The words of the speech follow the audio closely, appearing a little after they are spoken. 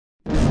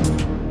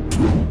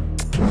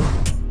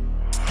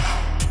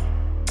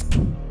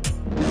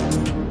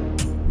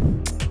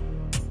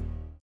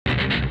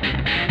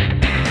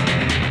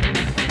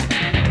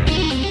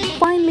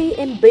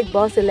Bigg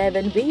Boss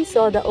 11, we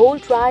saw the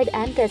old tried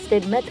and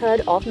tested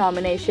method of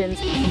nominations.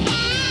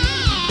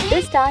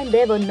 This time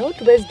there were no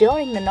twists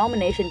during the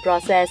nomination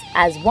process,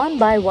 as one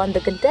by one the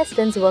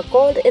contestants were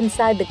called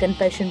inside the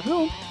confession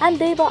room and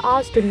they were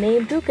asked to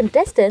name 2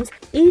 contestants,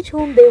 each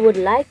whom they would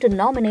like to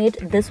nominate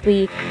this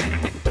week.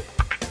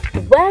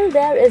 Well,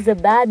 there is the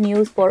bad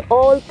news for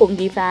all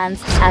Pungi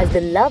fans, as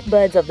the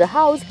lovebirds of the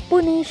house,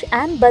 Puneesh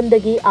and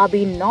Bandgi, are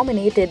being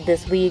nominated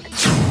this week.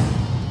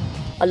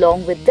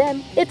 Along with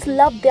them, it's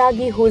Love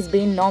Tyagi who's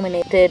been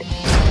nominated.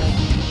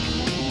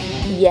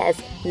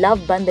 Yes,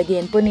 Love, Bandgi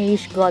and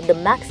Puneesh got the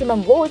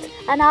maximum votes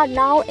and are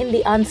now in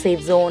the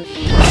unsafe zone.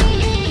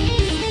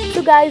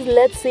 So guys,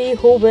 let's see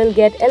who will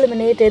get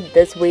eliminated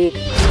this week.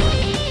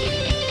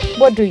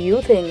 What do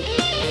you think?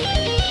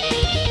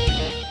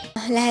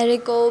 लहरे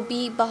को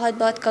भी बहुत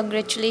बहुत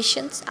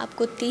congratulations,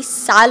 आपको 30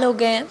 साल हो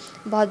गए हैं,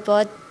 बहुत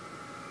बहुत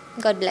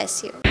गॉड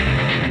ब्लेस यू।